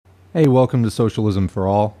Hey, welcome to Socialism for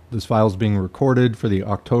All. This file is being recorded for the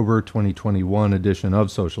October 2021 edition of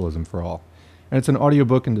Socialism for All. And it's an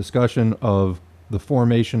audiobook and discussion of The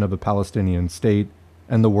Formation of a Palestinian State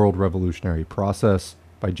and the World Revolutionary Process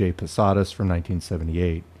by Posadas from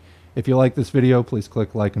 1978. If you like this video, please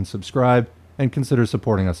click like and subscribe, and consider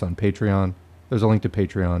supporting us on Patreon. There's a link to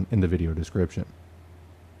Patreon in the video description.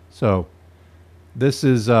 So, this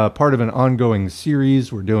is part of an ongoing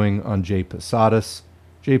series we're doing on Posadas.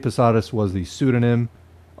 Posadas was the pseudonym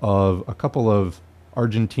of a couple of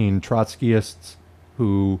Argentine Trotskyists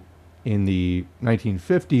who, in the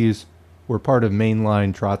 1950s, were part of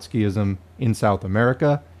mainline Trotskyism in South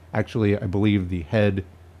America. Actually, I believe the head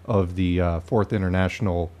of the Fourth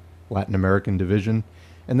International Latin American Division.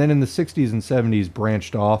 And then in the 60s and 70s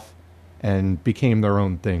branched off and became their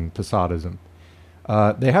own thing, Posadism.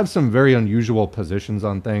 They have some very unusual positions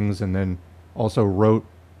on things, and then also wrote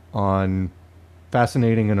on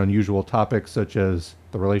fascinating and unusual topics such as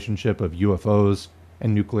the relationship of UFOs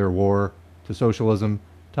and nuclear war to socialism,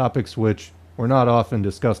 topics which were not often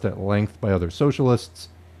discussed at length by other socialists,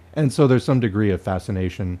 and so there's some degree of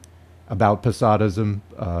fascination about Posadism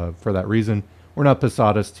for that reason. We're not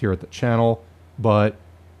Posadists here at the channel, but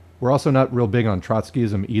we're also not real big on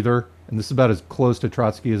Trotskyism either, and this is about as close to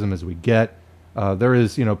Trotskyism as we get. There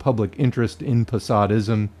is, public interest in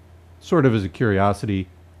Posadism, sort of as a curiosity.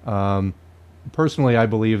 Personally, I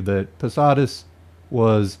believe that Posadas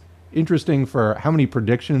was interesting for how many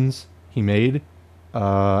predictions he made,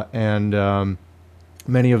 and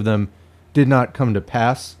many of them did not come to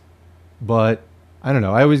pass. But I don't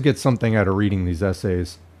know, I always get something out of reading these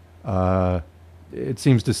essays. It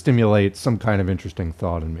seems to stimulate some kind of interesting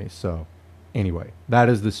thought in me. So anyway, that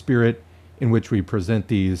is the spirit in which we present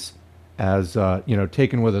these as,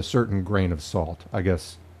 taken with a certain grain of salt. I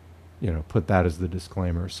guess, put that as the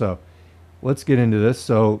disclaimer. So let's get into this.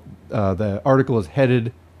 So the article is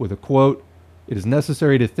headed with a quote: "It is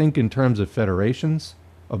necessary to think in terms of federations,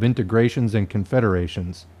 of integrations and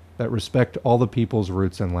confederations that respect all the people's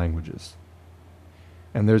roots and languages."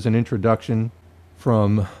 And there's an introduction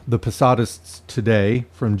from the Posadists Today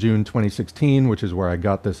from June 2016, which is where I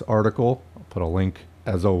got this article. I'll put a link,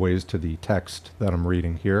 as always, to the text that I'm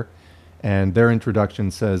reading here. And their introduction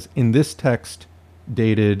says, "In this text,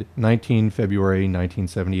 dated 19 February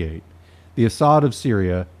 1978, the Assad of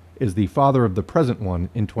Syria is the father of the present one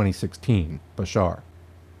in 2016, Bashar.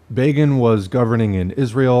 Begin was governing in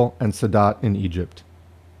Israel and Sadat in Egypt.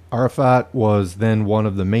 Arafat was then one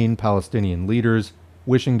of the main Palestinian leaders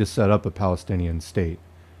wishing to set up a Palestinian state.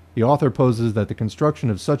 The author poses that the construction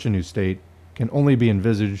of such a new state can only be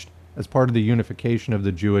envisaged as part of the unification of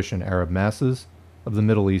the Jewish and Arab masses of the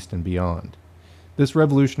Middle East and beyond. This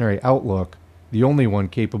revolutionary outlook, the only one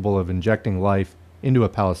capable of injecting life into a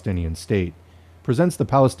Palestinian state, presents the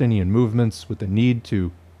Palestinian movements with the need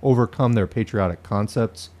to overcome their patriotic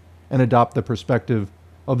concepts and adopt the perspective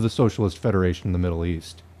of the Socialist Federation in the Middle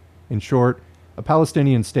East. In short, a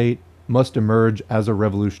Palestinian state must emerge as a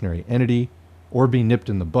revolutionary entity or be nipped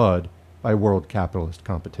in the bud by world capitalist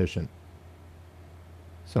competition."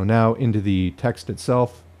 So now into the text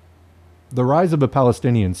itself. "The rise of a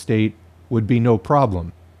Palestinian state would be no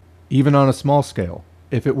problem, even on a small scale,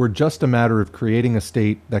 if it were just a matter of creating a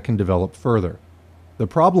state that can develop further. The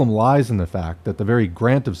problem lies in the fact that the very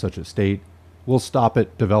grant of such a state will stop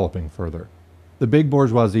it developing further. The big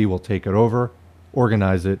bourgeoisie will take it over,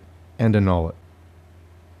 organize it, and annul it."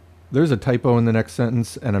 There's a typo in the next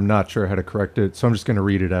sentence, and I'm not sure how to correct it, so I'm just going to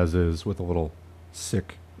read it as is with a little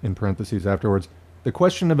sick in parentheses afterwards. "The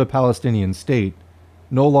question of a Palestinian state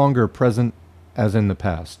no longer present as in the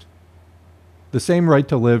past. The same right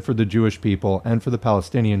to live for the Jewish people and for the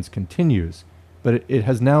Palestinians continues, but it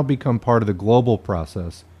has now become part of the global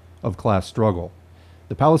process of class struggle.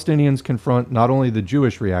 The Palestinians confront not only the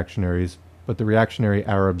Jewish reactionaries, but the reactionary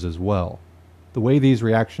Arabs as well. The way these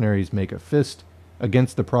reactionaries make a fist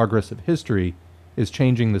against the progress of history is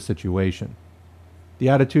changing the situation. The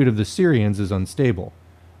attitude of the Syrians is unstable.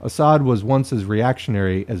 Assad was once as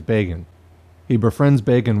reactionary as Begin. He befriends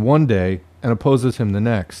Begin one day and opposes him the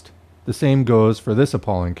next. The same goes for this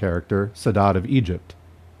appalling character, Sadat of Egypt.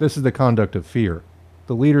 This is the conduct of fear.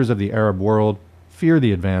 The leaders of the Arab world fear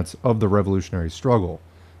the advance of the revolutionary struggle.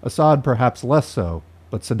 Assad perhaps less so,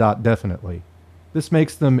 but Sadat definitely. This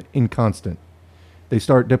makes them inconstant. They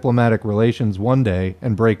start diplomatic relations one day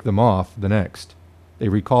and break them off the next. They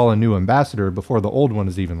recall a new ambassador before the old one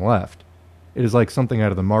has even left. It is like something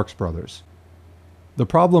out of the Marx Brothers. The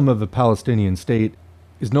problem of the Palestinian state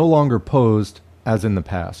is no longer posed as in the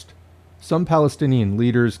past. Some Palestinian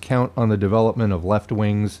leaders count on the development of left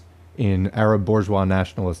wings in Arab bourgeois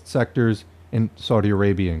nationalist sectors in Saudi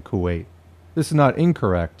Arabia and Kuwait. This is not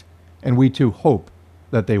incorrect, and we too hope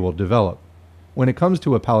that they will develop. When it comes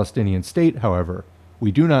to a Palestinian state, however,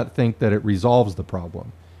 we do not think that it resolves the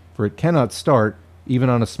problem, for it cannot start, even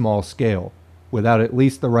on a small scale, without at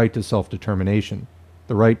least the right to self-determination,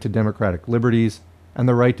 the right to democratic liberties, and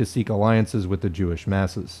the right to seek alliances with the Jewish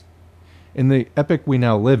masses. In the epoch we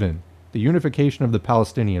now live in, the unification of the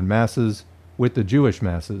Palestinian masses with the Jewish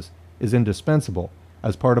masses is indispensable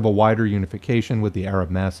as part of a wider unification with the Arab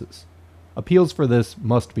masses. Appeals for this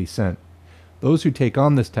must be sent. Those who take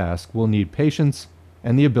on this task will need patience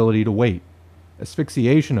and the ability to wait.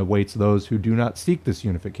 Asphyxiation awaits those who do not seek this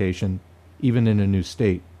unification, even in a new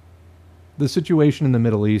state. The situation in the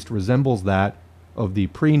Middle East resembles that of the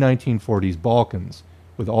pre-1940s Balkans,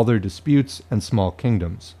 with all their disputes and small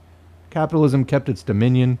kingdoms. Capitalism kept its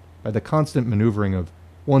dominion by the constant maneuvering of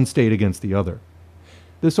one state against the other.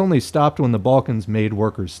 This only stopped when the Balkans made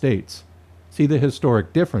worker states. See the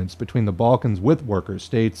historic difference between the Balkans with worker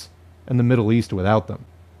states and the Middle East without them.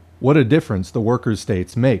 What a difference the worker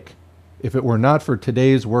states make. If it were not for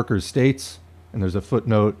today's worker states, and there's a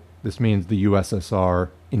footnote, this means the USSR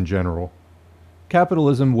in general,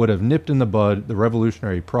 capitalism would have nipped in the bud the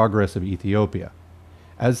revolutionary progress of Ethiopia.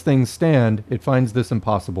 As things stand, it finds this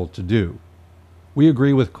impossible to do. We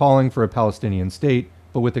agree with calling for a Palestinian state,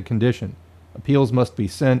 but with a condition. Appeals must be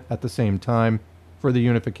sent at the same time for the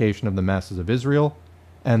unification of the masses of Israel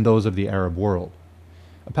and those of the Arab world.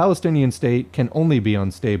 A Palestinian state can only be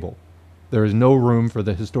unstable. There is no room for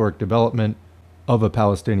the historic development of a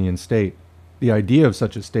Palestinian state. The idea of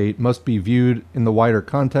such a state must be viewed in the wider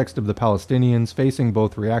context of the Palestinians facing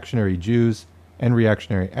both reactionary Jews and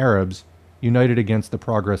reactionary Arabs united against the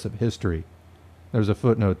progress of history. There's a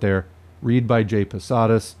footnote there. Read by J.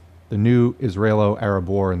 Posadas, The New Israelo-Arab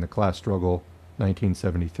War and the Class Struggle,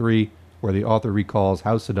 1973, where the author recalls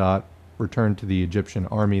how Sadat returned to the Egyptian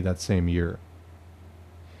army that same year.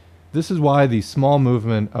 This is why the small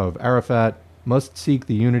movement of Arafat must seek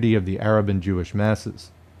the unity of the Arab and Jewish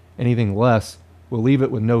masses. Anything less will leave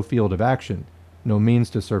it with no field of action, no means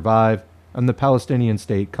to survive, and the Palestinian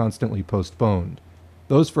state constantly postponed.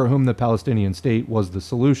 Those for whom the Palestinian state was the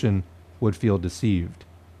solution would feel deceived.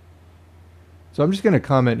 So I'm just going to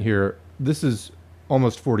comment here. This is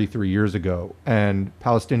almost 43 years ago, and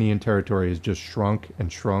Palestinian territory has just shrunk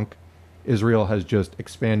and shrunk. Israel has just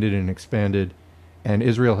expanded and expanded, and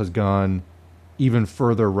Israel has gone even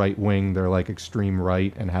further right-wing. They're like extreme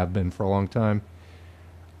right and have been for a long time.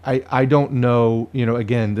 I don't know,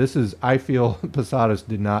 again, I feel Posadas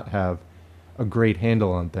did not have a great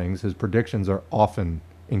handle on things. His predictions are often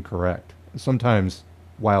incorrect, sometimes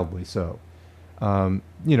wildly so.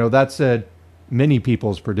 That said, many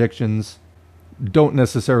people's predictions don't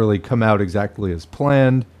necessarily come out exactly as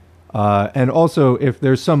planned. And also, if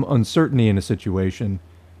there's some uncertainty in a situation,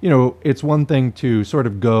 it's one thing to sort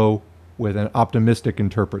of go with an optimistic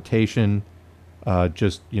interpretation,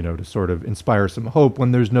 just, to sort of inspire some hope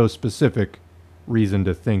when there's no specific reason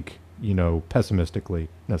to think, pessimistically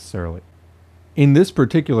necessarily. In this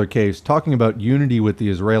particular case, talking about unity with the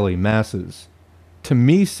Israeli masses, to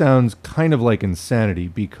me sounds kind of like insanity,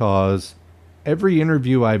 because every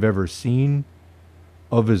interview I've ever seen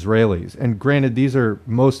of Israelis, and granted these are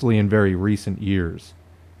mostly in very recent years,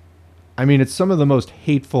 I mean, it's some of the most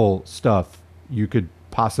hateful stuff you could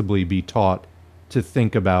possibly be taught to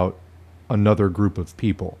think about another group of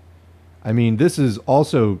people. I mean, this is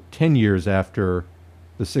also 10 years after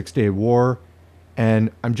the Six-Day War,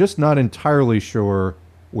 and I'm just not entirely sure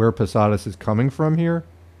where Posadas is coming from here.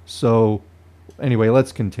 So anyway,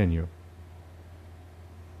 let's continue.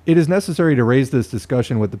 It is necessary to raise this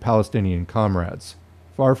discussion with the Palestinian comrades.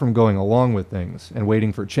 Far from going along with things and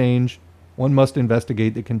waiting for change, one must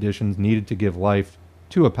investigate the conditions needed to give life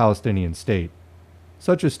to a Palestinian state.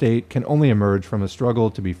 Such a state can only emerge from a struggle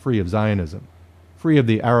to be free of Zionism, free of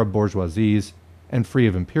the Arab bourgeoisies, and free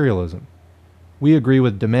of imperialism. We agree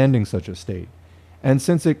with demanding such a state, and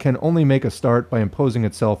since it can only make a start by imposing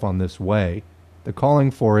itself on this way, the calling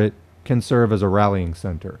for it can serve as a rallying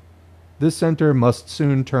center. This center must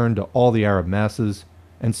soon turn to all the Arab masses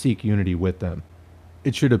and seek unity with them.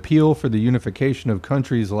 It should appeal for the unification of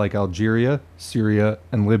countries like Algeria, Syria,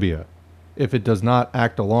 and Libya. If it does not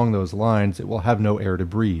act along those lines, it will have no air to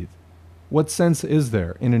breathe. What sense is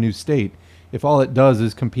there in a new state if all it does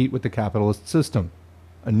is compete with the capitalist system?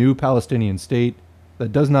 A new Palestinian state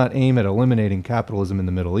that does not aim at eliminating capitalism in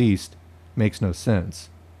the Middle East makes no sense.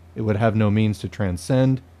 It would have no means to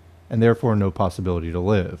transcend, and therefore no possibility to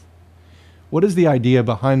live. What is the idea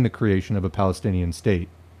behind the creation of a Palestinian state?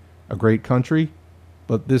 A great country?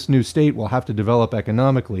 But this new state will have to develop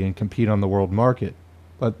economically and compete on the world market.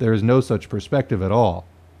 but there is no such perspective at all.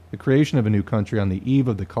 The creation of a new country on the eve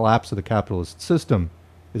of the collapse of the capitalist system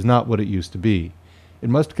is not what it used to be. It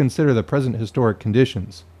must consider the present historic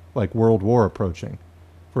conditions, like World War approaching.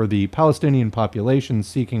 For the Palestinian population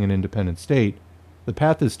seeking an independent state, the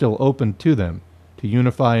path is still open to them to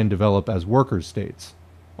unify and develop as workers' states.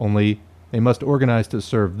 Only they must organize to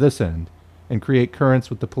serve this end and create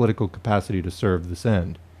currents with the political capacity to serve this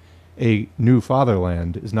end. A new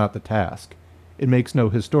fatherland is not the task. It makes no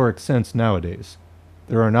historic sense nowadays.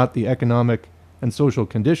 There are not the economic and social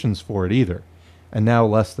conditions for it either, and now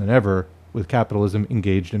less than ever with capitalism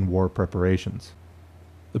engaged in war preparations.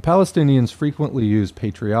 The Palestinians frequently use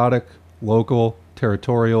patriotic, local,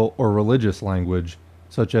 territorial, or religious language,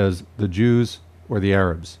 such as the Jews or the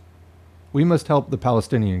Arabs. We must help the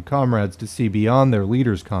Palestinian comrades to see beyond their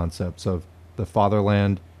leaders' concepts of the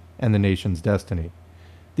fatherland and the nation's destiny.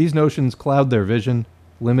 These notions cloud their vision,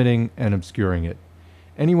 limiting and obscuring it.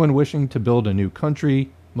 Anyone wishing to build a new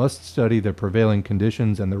country must study the prevailing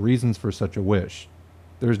conditions and the reasons for such a wish.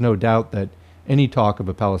 There is no doubt that any talk of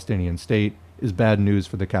a Palestinian state is bad news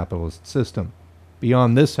for the capitalist system.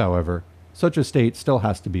 Beyond this, however, such a state still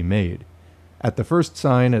has to be made. At the first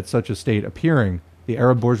sign at such a state appearing, the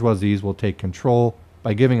Arab bourgeoisies will take control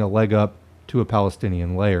by giving a leg up to a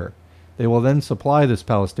Palestinian layer. They will then supply this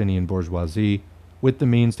Palestinian bourgeoisie with the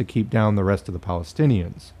means to keep down the rest of the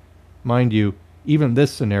Palestinians. Mind you, even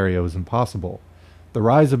this scenario is impossible. The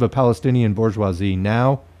rise of a Palestinian bourgeoisie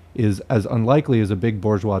now is as unlikely as a big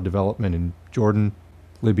bourgeois development in Jordan,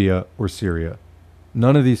 Libya, or Syria.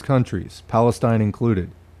 None of these countries, Palestine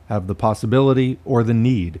included, have the possibility or the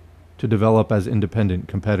need to develop as independent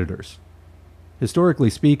competitors. Historically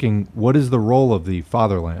speaking, what is the role of the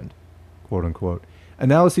fatherland, quote unquote?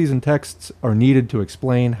 Analyses and texts are needed to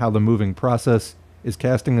explain how the moving process is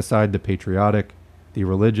casting aside the patriotic, the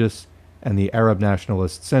religious, and the Arab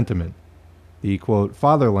nationalist sentiment. The, quote,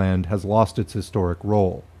 fatherland has lost its historic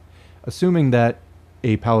role. Assuming that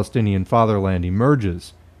a Palestinian fatherland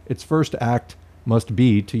emerges, its first act must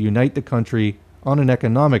be to unite the country on an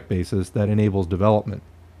economic basis that enables development.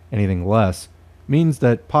 Anything less means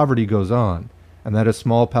that poverty goes on, and that a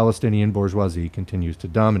small Palestinian bourgeoisie continues to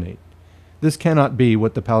dominate. This cannot be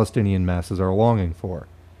what the Palestinian masses are longing for.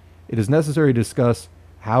 It is necessary to discuss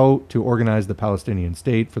how to organize the Palestinian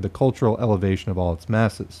state for the cultural elevation of all its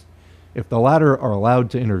masses. If the latter are allowed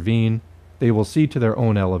to intervene, they will see to their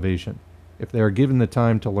own elevation. If they are given the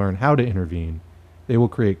time to learn how to intervene, they will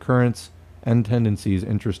create currents and tendencies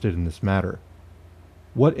interested in this matter.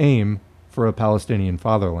 What aim for a Palestinian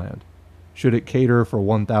fatherland? Should it cater for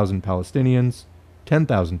 1,000 Palestinians,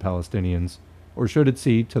 10,000 Palestinians, or should it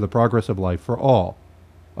see to the progress of life for all?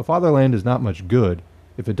 A fatherland is not much good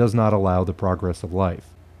if it does not allow the progress of life.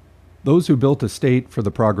 Those who built a state for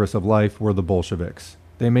the progress of life were the Bolsheviks.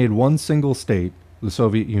 They made one single state, the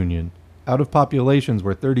Soviet Union, out of populations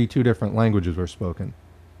where 32 different languages were spoken.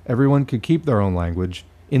 Everyone could keep their own language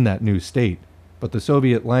in that new state, but the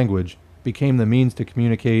Soviet language became the means to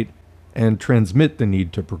communicate and transmit the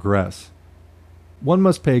need to progress. One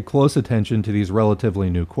must pay close attention to these relatively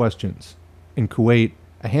new questions. In Kuwait,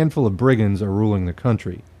 a handful of brigands are ruling the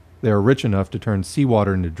country. They are rich enough to turn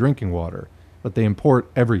seawater into drinking water, but they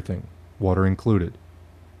import everything, water included.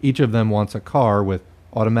 Each of them wants a car with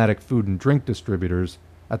automatic food and drink distributors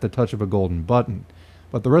at the touch of a golden button,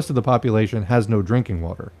 but the rest of the population has no drinking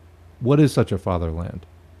water. What is such a fatherland?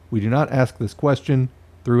 We do not ask this question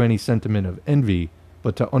through any sentiment of envy,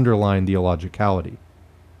 but to underline the illogicality.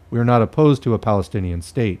 We are not opposed to a Palestinian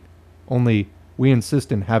state, only we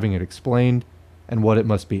insist in having it explained and what it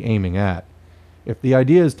must be aiming at. If the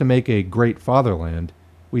idea is to make a great fatherland,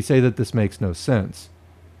 we say that this makes no sense.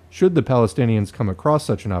 Should the Palestinians come across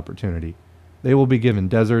such an opportunity, they will be given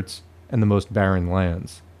deserts and the most barren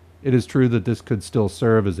lands. It is true that this could still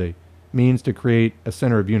serve as a means to create a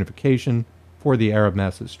center of unification for the Arab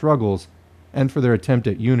masses' struggles and for their attempt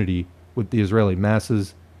at unity with the Israeli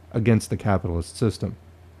masses against the capitalist system.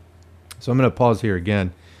 So I'm going to pause here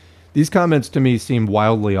again. These comments to me seem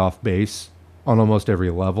wildly off base on almost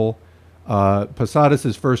every level.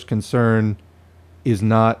 Posadas' first concern is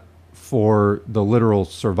not for the literal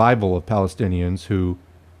survival of Palestinians who,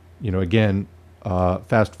 again,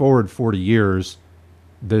 fast forward 40 years,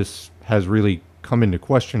 this has really come into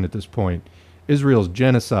question at this point. Israel's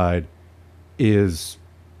genocide is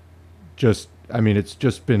it's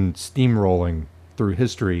just been steamrolling through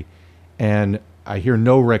history, and I hear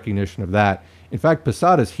no recognition of that. In fact,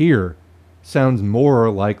 Posadas here sounds more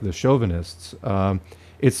like the chauvinists.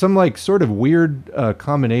 It's some sort of weird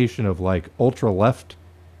combination of ultra-left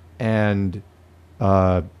and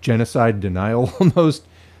genocide denial almost.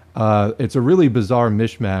 It's a really bizarre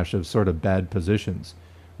mishmash of sort of bad positions.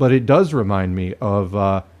 But it does remind me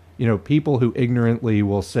of, people who ignorantly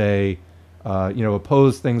will say,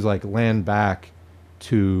 oppose things like land back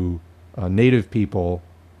to native people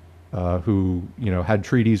who, had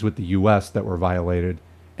treaties with the U.S. that were violated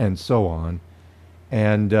and so on.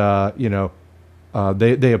 And,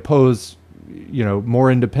 they oppose,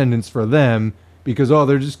 more independence for them because, oh,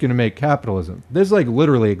 they're just going to make capitalism. This is like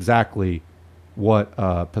literally exactly what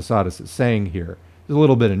Posadas is saying here. There's a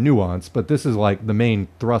little bit of nuance, but this is like the main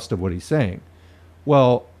thrust of what he's saying.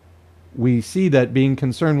 Well, we see that being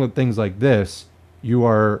concerned with things like this, you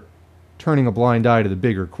are turning a blind eye to the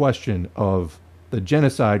bigger question of the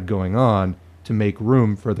genocide going on to make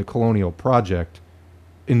room for the colonial project,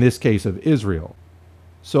 in this case of Israel.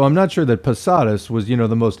 So I'm not sure that Posadas was,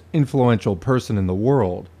 the most influential person in the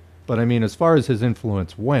world, but I mean, as far as his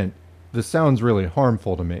influence went, this sounds really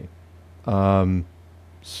harmful to me.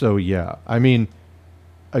 So yeah, I mean,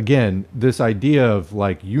 again, this idea of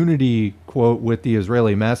like unity, quote, with the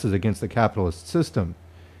Israeli masses against the capitalist system,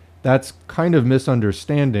 that's kind of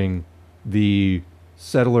misunderstanding the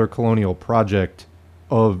settler colonial project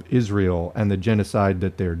of Israel and the genocide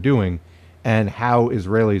that they're doing and how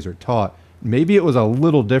Israelis are taught. Maybe it was a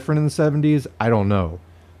little different in the 70s. I don't know.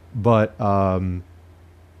 But,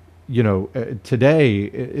 today,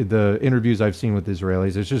 the interviews I've seen with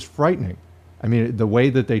Israelis, it's just frightening. I mean, the way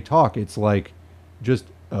that they talk, it's like just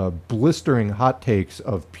blistering hot takes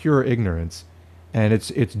of pure ignorance. And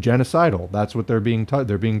it's genocidal. That's what they're being taught.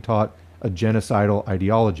 They're being taught a genocidal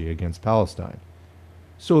ideology against Palestine.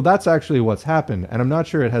 So that's actually what's happened. And I'm not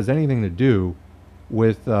sure it has anything to do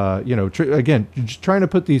with, again, just trying to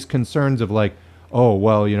put these concerns of like, oh,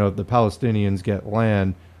 well, if the Palestinians get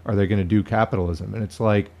land, are they going to do capitalism? And it's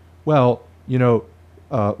like, well,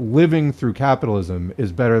 living through capitalism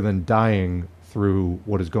is better than dying through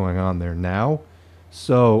what is going on there now.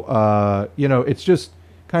 So, it's just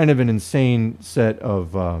kind of an insane set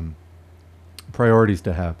of priorities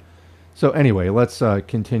to have. So anyway, let's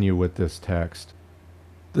continue with this text.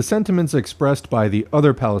 The sentiments expressed by the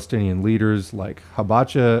other Palestinian leaders like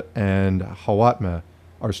Habacha and Hawatmeh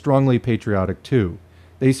are strongly patriotic too.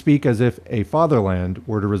 They speak as if a fatherland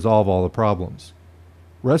were to resolve all the problems.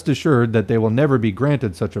 Rest assured that they will never be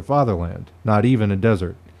granted such a fatherland, not even a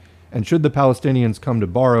desert. And should the Palestinians come to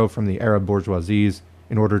borrow from the Arab bourgeoisies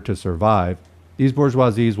in order to survive, these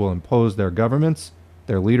bourgeoisies will impose their governments,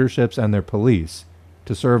 their leaderships, and their police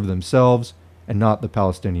to serve themselves and not the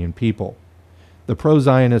Palestinian people. The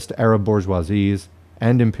pro-Zionist Arab bourgeoisies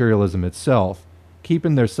and imperialism itself keep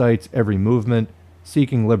in their sights every movement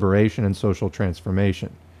seeking liberation and social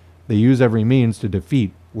transformation. They use every means to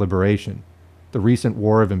defeat liberation. The recent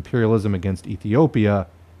war of imperialism against Ethiopia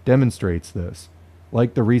demonstrates this,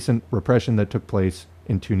 like the recent repression that took place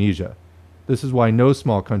in Tunisia. This is why no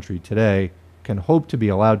small country today can hope to be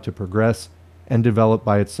allowed to progress and develop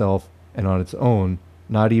by itself and on its own,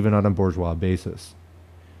 not even on a bourgeois basis.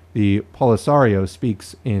 The Polisario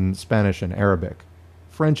speaks in Spanish and Arabic.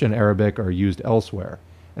 French and Arabic are used elsewhere,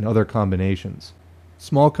 and other combinations.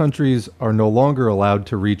 Small countries are no longer allowed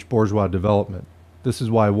to reach bourgeois development. This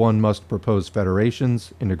is why one must propose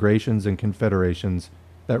federations, integrations, and confederations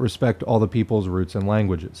that respect all the people's roots and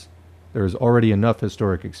languages. There is already enough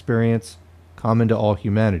historic experience, common to all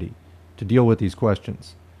humanity, to deal with these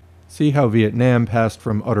questions. See how Vietnam passed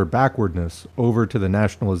from utter backwardness over to the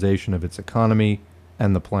nationalization of its economy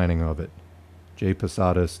and the planning of it. J.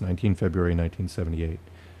 Posadas, 19 February 1978.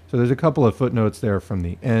 So there's a couple of footnotes there from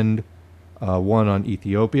the end. One on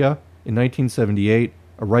Ethiopia. In 1978,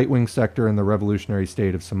 a right-wing sector in the revolutionary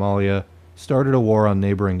state of Somalia started a war on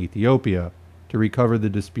neighboring Ethiopia to recover the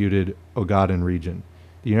disputed Ogaden region.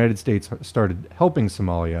 The United States started helping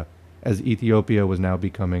Somalia as Ethiopia was now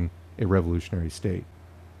becoming a revolutionary state.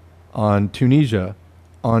 On Tunisia,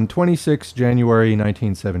 on 26 January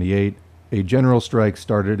 1978, a general strike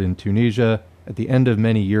started in Tunisia at the end of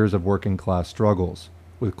many years of working-class struggles.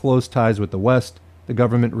 With close ties with the West, the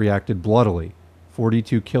government reacted bloodily.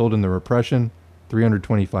 42 killed in the repression,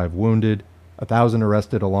 325 wounded, 1,000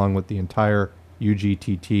 arrested along with the entire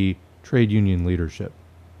UGTT trade union leadership.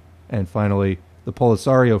 And finally, the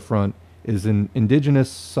Polisario Front is an indigenous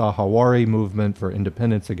Sahrawi movement for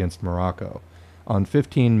independence against Morocco. On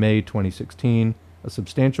 15 May 2016, a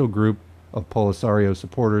substantial group of Polisario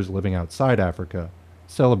supporters living outside Africa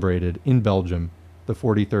celebrated in Belgium the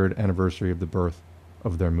 43rd anniversary of the birth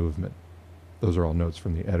of their movement. Those are all notes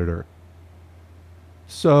from the editor.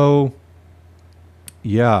 So,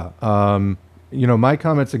 yeah, my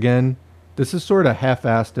comments again, this is sort of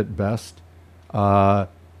half-assed at best.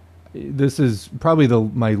 This is probably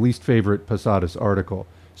my least favorite Posadas article.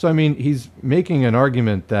 So, I mean, he's making an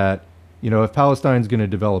argument that, if Palestine's going to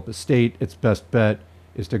develop a state, its best bet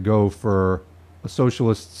is to go for a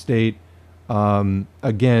socialist state.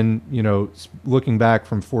 Again, looking back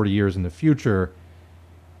from 40 years in the future,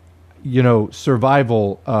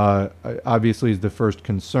 survival obviously is the first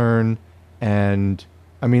concern. And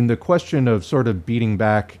I mean, the question of sort of beating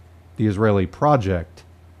back the Israeli project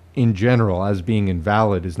in general as being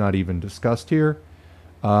invalid is not even discussed here.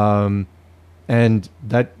 And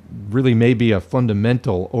that really may be a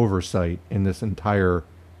fundamental oversight in this entire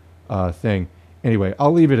thing. Anyway,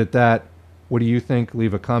 I'll leave it at that. What do you think?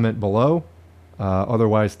 Leave a comment below.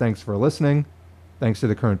 Otherwise, thanks for listening. Thanks to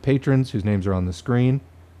the current patrons whose names are on the screen.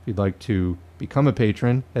 If you'd like to become a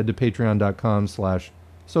patron, head to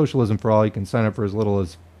patreon.com/socialismforall. You can sign up for as little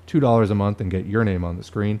as $2 a month and get your name on the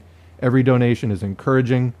screen. Every donation is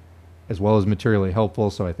encouraging as well as materially helpful,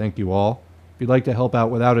 so I thank you all. If you'd like to help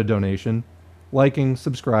out without a donation, liking,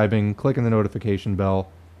 subscribing, clicking the notification bell,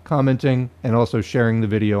 commenting, and also sharing the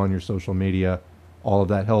video on your social media. All of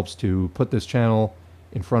that helps to put this channel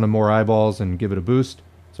in front of more eyeballs and give it a boost.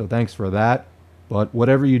 So thanks for that. But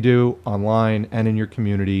whatever you do online and in your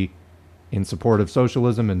community in support of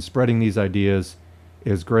socialism and spreading these ideas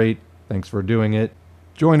is great. Thanks for doing it.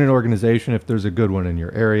 Join an organization if there's a good one in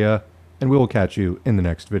your area, and we will catch you in the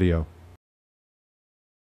next video.